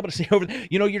might be able to see over,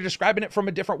 you're describing it from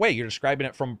a different way. You're describing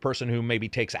it from a person who maybe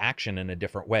takes action in a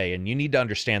different way. And you need to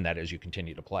understand that as you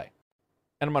continue to play.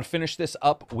 And I'm going to finish this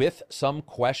up with some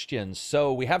questions.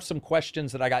 So we have some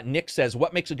questions that I got. Nick says,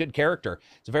 what makes a good character?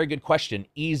 It's a very good question.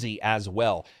 Easy as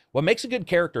well. What makes a good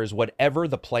character is whatever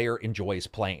the player enjoys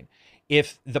playing.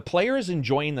 If the player is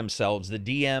enjoying themselves, the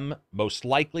DM most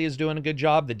likely is doing a good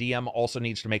job. The DM also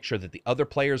needs to make sure that the other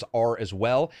players are as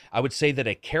well. I would say that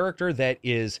a character that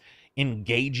is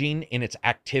engaging in its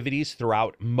activities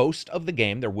throughout most of the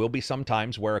game, there will be some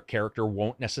times where a character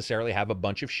won't necessarily have a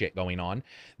bunch of shit going on,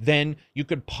 then you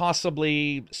could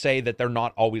possibly say that they're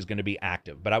not always going to be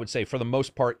active. But I would say for the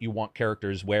most part, you want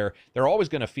characters where they're always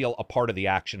going to feel a part of the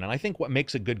action. And I think what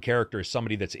makes a good character is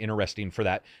somebody that's interesting for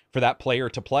that player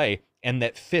to play and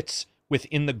that fits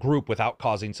within the group without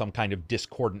causing some kind of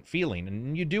discordant feeling.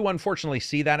 And you do unfortunately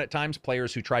see that at times,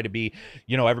 players who try to be,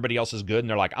 everybody else is good and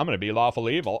they're like, I'm going to be lawful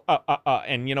evil.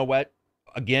 And you know what?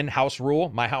 Again,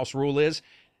 my house rule is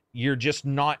you're just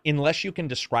not, unless you can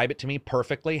describe it to me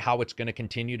perfectly how it's going to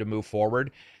continue to move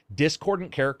forward.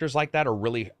 Discordant characters like that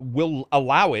will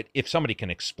allow it if somebody can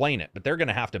explain it, but they're going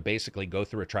to have to basically go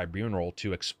through a tribunal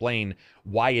to explain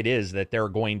why it is that they're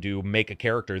going to make a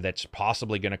character that's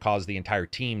possibly going to cause the entire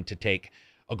team to take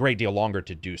a great deal longer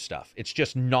to do stuff. It's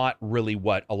just not really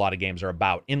what a lot of games are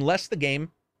about, unless the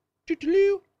game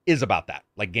is about that,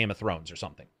 like Game of Thrones or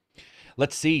something.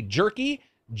 Let's see. Jerky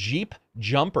Jeep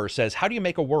Jumper says, how do you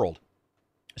make a world?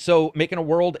 So making a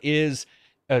world is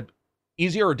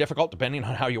easier or difficult depending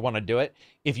on how you want to do it.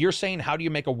 If you're saying how do you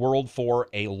make a world for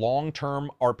a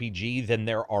long-term RPG, then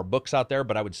there are books out there,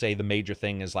 but I would say the major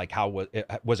thing is like how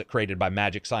was it created by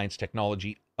magic, science,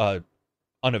 technology,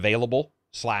 unavailable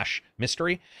 /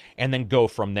 mystery, and then go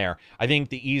from there. I think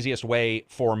the easiest way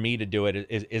for me to do it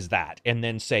is that, and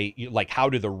then say like how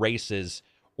do the races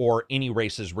or any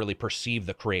races really perceive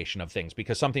the creation of things,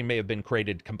 because something may have been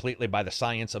created completely by the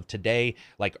science of today,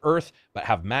 like Earth, but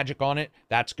have magic on it.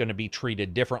 That's going to be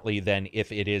treated differently than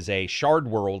if it is a shard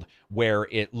world where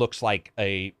it looks like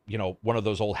a, one of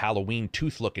those old Halloween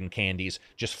tooth-looking candies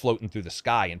just floating through the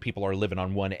sky and people are living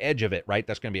on one edge of it, right?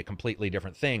 That's going to be a completely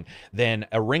different thing than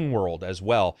a ring world as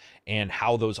well, and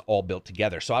how those all built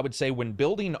together. So I would say when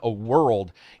building a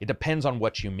world, it depends on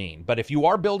what you mean. But if you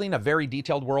are building a very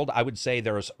detailed world, I would say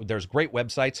there's great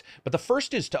websites, but the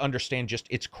first is to understand just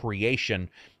its creation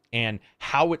and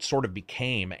how it sort of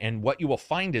became. And what you will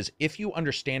find is if you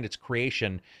understand its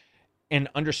creation and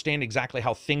understand exactly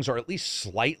how things are at least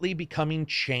slightly becoming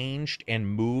changed and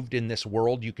moved in this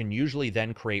world, you can usually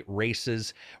then create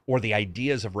races or the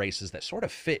ideas of races that sort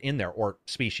of fit in there, or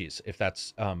species, if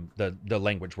that's the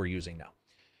language we're using now.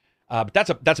 But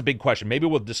that's a big question. Maybe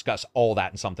we'll discuss all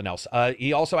that and something else.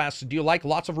 He also asks, do you like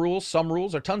lots of rules, some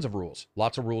rules, or tons of rules?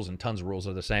 Lots of rules and tons of rules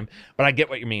are the same, but I get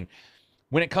what you mean.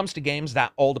 When it comes to games,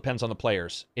 that all depends on the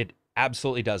players. It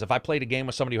absolutely does. If I played a game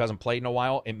with somebody who hasn't played in a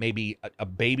while, it may be a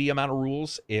baby amount of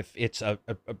rules. If it's a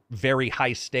very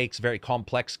high stakes, very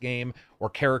complex game, or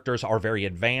characters are very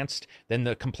advanced, then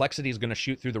the complexity is going to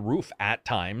shoot through the roof at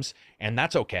times, and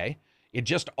that's okay. It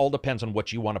just all depends on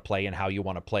what you want to play and how you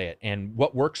want to play it and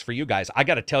what works for you guys. I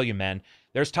got to tell you, man,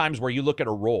 there's times where you look at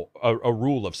a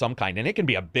rule of some kind, and it can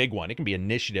be a big one. It can be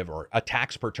initiative or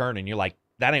attacks per turn, and you're like,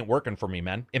 that ain't working for me,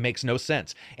 man. It makes no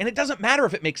sense. And it doesn't matter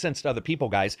if it makes sense to other people,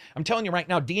 guys. I'm telling you right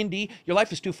now, D&D, your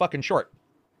life is too fucking short.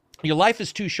 Your life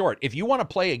is too short. If you want to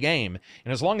play a game,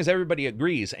 and as long as everybody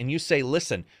agrees, and you say,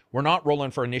 listen, we're not rolling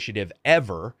for initiative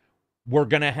ever, we're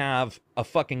going to have a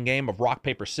fucking game of rock,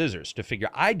 paper, scissors to figure.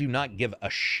 I do not give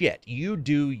a shit. You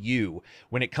do you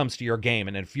when it comes to your game.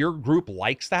 And if your group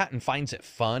likes that and finds it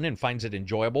fun and finds it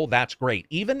enjoyable, that's great.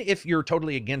 Even if you're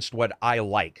totally against what I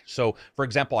like. So, for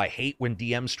example, I hate when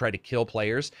DMs try to kill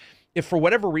players. If for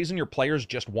whatever reason your players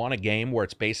just want a game where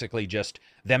it's basically just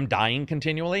them dying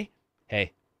continually,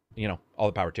 hey, all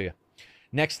the power to you.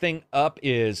 Next thing up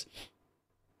is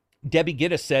Debbie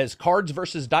Gittes says, cards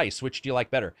versus dice. Which do you like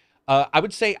better? I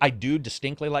would say I do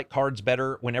distinctly like cards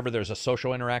better whenever there's a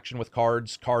social interaction with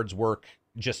cards. Cards work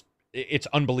just, it's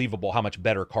unbelievable how much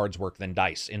better cards work than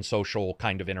dice in social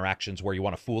kind of interactions where you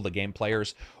want to fool the game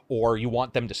players or you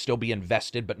want them to still be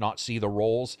invested but not see the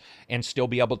rolls and still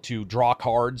be able to draw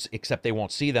cards, except they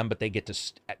won't see them, but they get to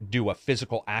do a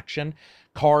physical action.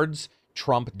 Cards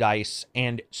trump dice,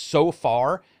 and so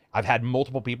far, I've had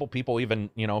multiple people even,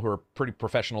 who are pretty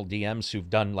professional DMs who've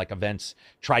done like events,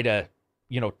 try to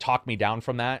talk me down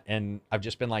from that. And I've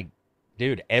just been like,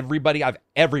 dude, everybody,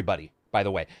 by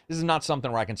the way, this is not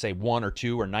something where I can say 1 or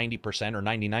 2 or 90% or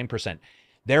 99%.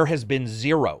 There has been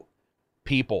 0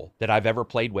 people that I've ever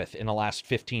played with in the last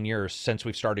 15 years since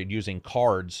we've started using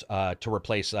cards to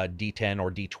replace D10 or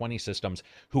D20 systems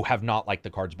who have not liked the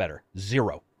cards better.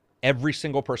 0. Every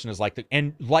single person is like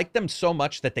them so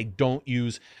much that they don't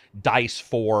use dice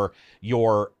for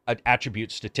your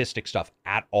attribute statistic stuff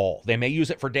at all. They may use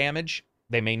it for damage.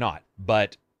 They may not,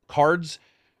 but cards,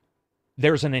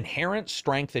 there's an inherent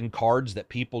strength in cards that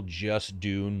people just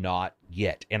do not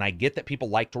yet. And I get that people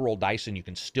like to roll dice and you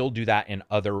can still do that in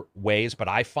other ways, but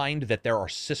I find that there are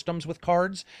systems with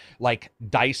cards like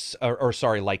dice,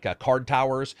 like card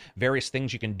towers, various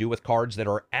things you can do with cards that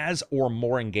are as or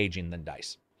more engaging than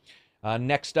dice.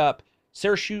 Next up,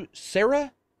 Sarah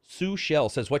Sue Shell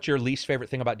says, what's your least favorite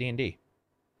thing about D&D?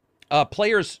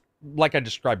 Players, like I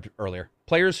described earlier,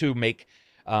 players who make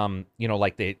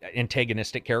like the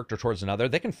antagonistic character towards another,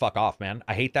 they can fuck off, man.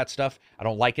 I hate that stuff. I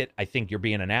don't like it. I think you're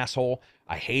being an asshole.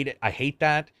 I hate it. I hate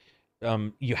that.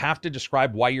 You have to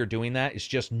describe why you're doing that. It's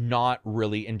just not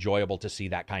really enjoyable to see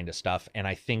that kind of stuff. And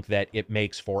I think that it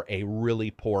makes for a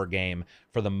really poor game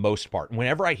for the most part.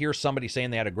 Whenever I hear somebody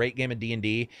saying they had a great game of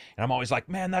D&D, and I'm always like,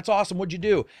 man, that's awesome. What'd you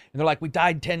do? And they're like, we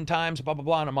died 10 times, blah, blah,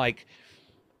 blah. And I'm like,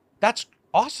 that's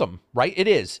awesome, right? It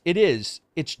is. It is.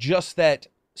 It's just that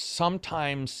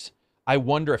sometimes I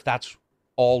wonder if that's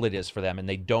all it is for them and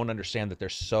they don't understand that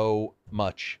there's so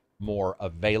much more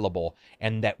available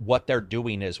and that what they're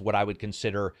doing is what I would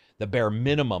consider the bare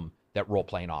minimum that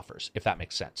role-playing offers, if that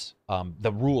makes sense.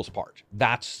 The rules part,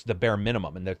 that's the bare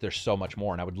minimum, and that there's so much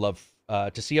more, and I would love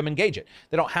to see them engage it.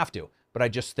 They don't have to, but I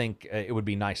just think it would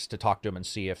be nice to talk to them and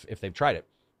see if they've tried it.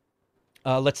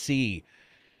 Let's see.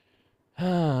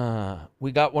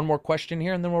 We got one more question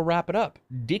here and then we'll wrap it up.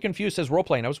 Deconfused says,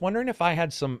 role-playing. I was wondering if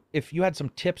you had some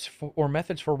tips or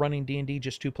methods for running D&D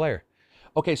just 2-player.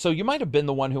 Okay, so you might have been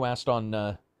the one who asked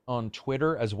on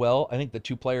Twitter as well. I think the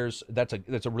 2 players, that's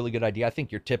a really good idea. I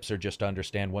think your tips are just to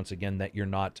understand once again that you're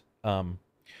not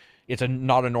it's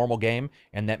not a normal game,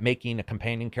 and that making a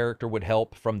companion character would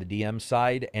help from the DM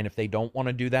side. And if they don't want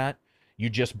to do that, you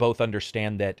just both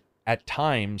understand that at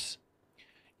times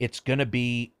it's going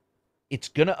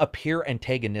to appear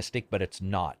antagonistic, but it's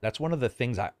not. That's one of the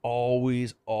things I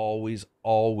always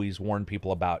warn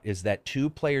people about, is that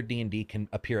 2-player D&D can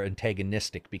appear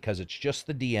antagonistic because it's just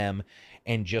the DM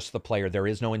and just the player. There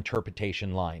is no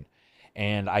interpretation line.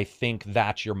 And I think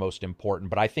that's your most important.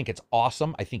 But I think it's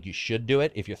awesome. I think you should do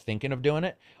it if you're thinking of doing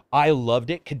it. I loved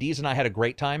it. Cadiz and I had a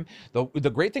great time. The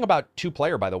great thing about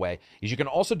 2-player, by the way, is you can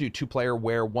also do 2-player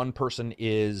where one person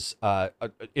is,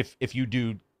 if you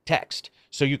do text.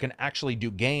 So you can actually do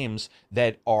games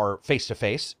that are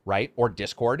face-to-face, right? Or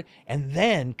Discord, and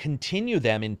then continue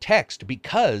them in text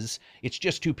because it's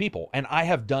just 2 people. And I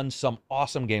have done some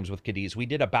awesome games with Cadiz. We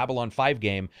did a Babylon 5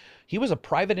 game. He was a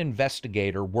private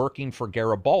investigator working for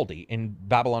Garibaldi in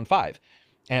Babylon 5.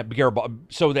 And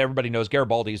so that everybody knows,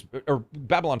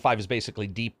 Babylon 5 is basically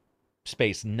Deep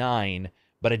Space Nine,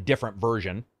 but a different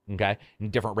version. Okay,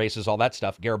 and different races, all that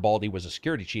stuff. Garibaldi was a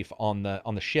security chief on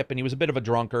the ship, and he was a bit of a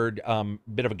drunkard,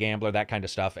 bit of a gambler, that kind of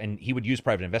stuff. And he would use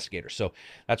private investigators. So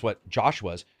that's what Josh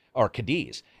was, or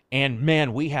Cadiz. And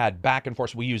man, we had back and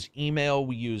forth. We used email,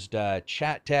 we used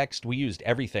chat text, we used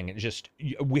everything.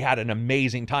 We had an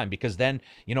amazing time because then,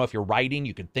 if you're writing,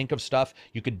 you could think of stuff,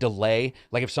 you could delay.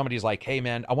 Like if somebody's like, hey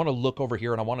man, I want to look over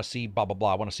here and I want to see blah, blah,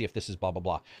 blah. I want to see if this is blah, blah,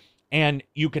 blah. And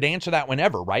you could answer that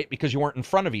whenever, right? Because you weren't in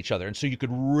front of each other. And so you could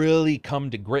really come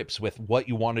to grips with what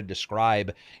you want to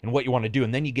describe and what you want to do.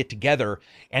 And then you get together,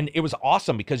 and it was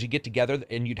awesome because you get together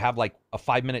and you'd have like a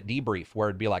 5-minute debrief where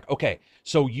it'd be like, okay,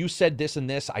 so you said this and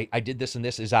this, I did this and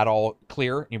this. Is that all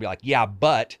clear? And you'd be like, yeah,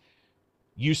 but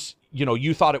you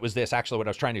thought it was this. Actually, what I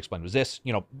was trying to explain was this,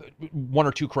 1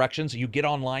 or 2 corrections. You get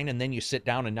online and then you sit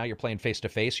down and now you're playing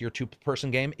face-to-face, your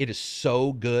 2-person game. It is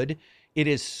so good. It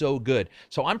is so good.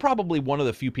 So I'm probably one of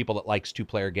the few people that likes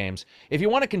 2-player games. If you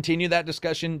want to continue that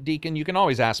discussion, Deacon, you can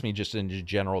always ask me just in the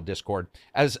general Discord.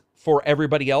 As for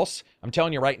everybody else, I'm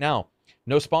telling you right now,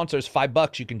 no sponsors,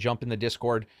 $5. You can jump in the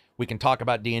Discord. We can talk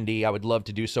about D&D. I would love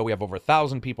to do so. We have over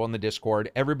 1,000 people in the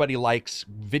Discord. Everybody likes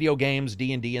video games,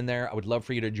 D&D in there. I would love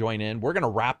for you to join in. We're going to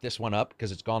wrap this one up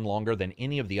because it's gone longer than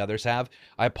any of the others have.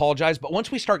 I apologize, but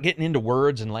once we start getting into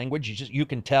words and language, you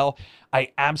can tell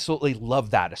I absolutely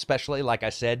love that, especially, like I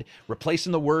said,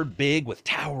 replacing the word big with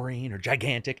towering or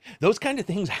gigantic. Those kind of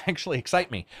things actually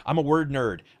excite me. I'm a word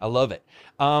nerd. I love it.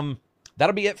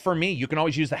 That'll be it for me. You can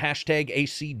always use the hashtag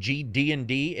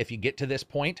ACGDND if you get to this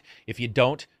point. If you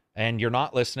don't, and you're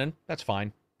not listening, that's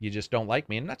fine. You just don't like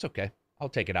me, and that's okay. I'll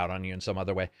take it out on you in some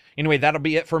other way. Anyway, that'll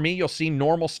be it for me. You'll see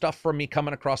normal stuff from me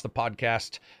coming across the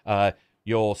podcast.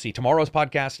 You'll see tomorrow's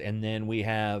podcast, and then we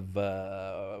have,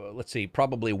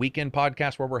 probably a weekend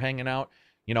podcast where we're hanging out.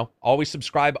 Always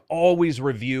subscribe, always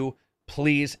review.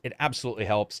 Please, it absolutely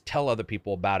helps. Tell other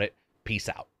people about it. Peace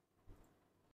out.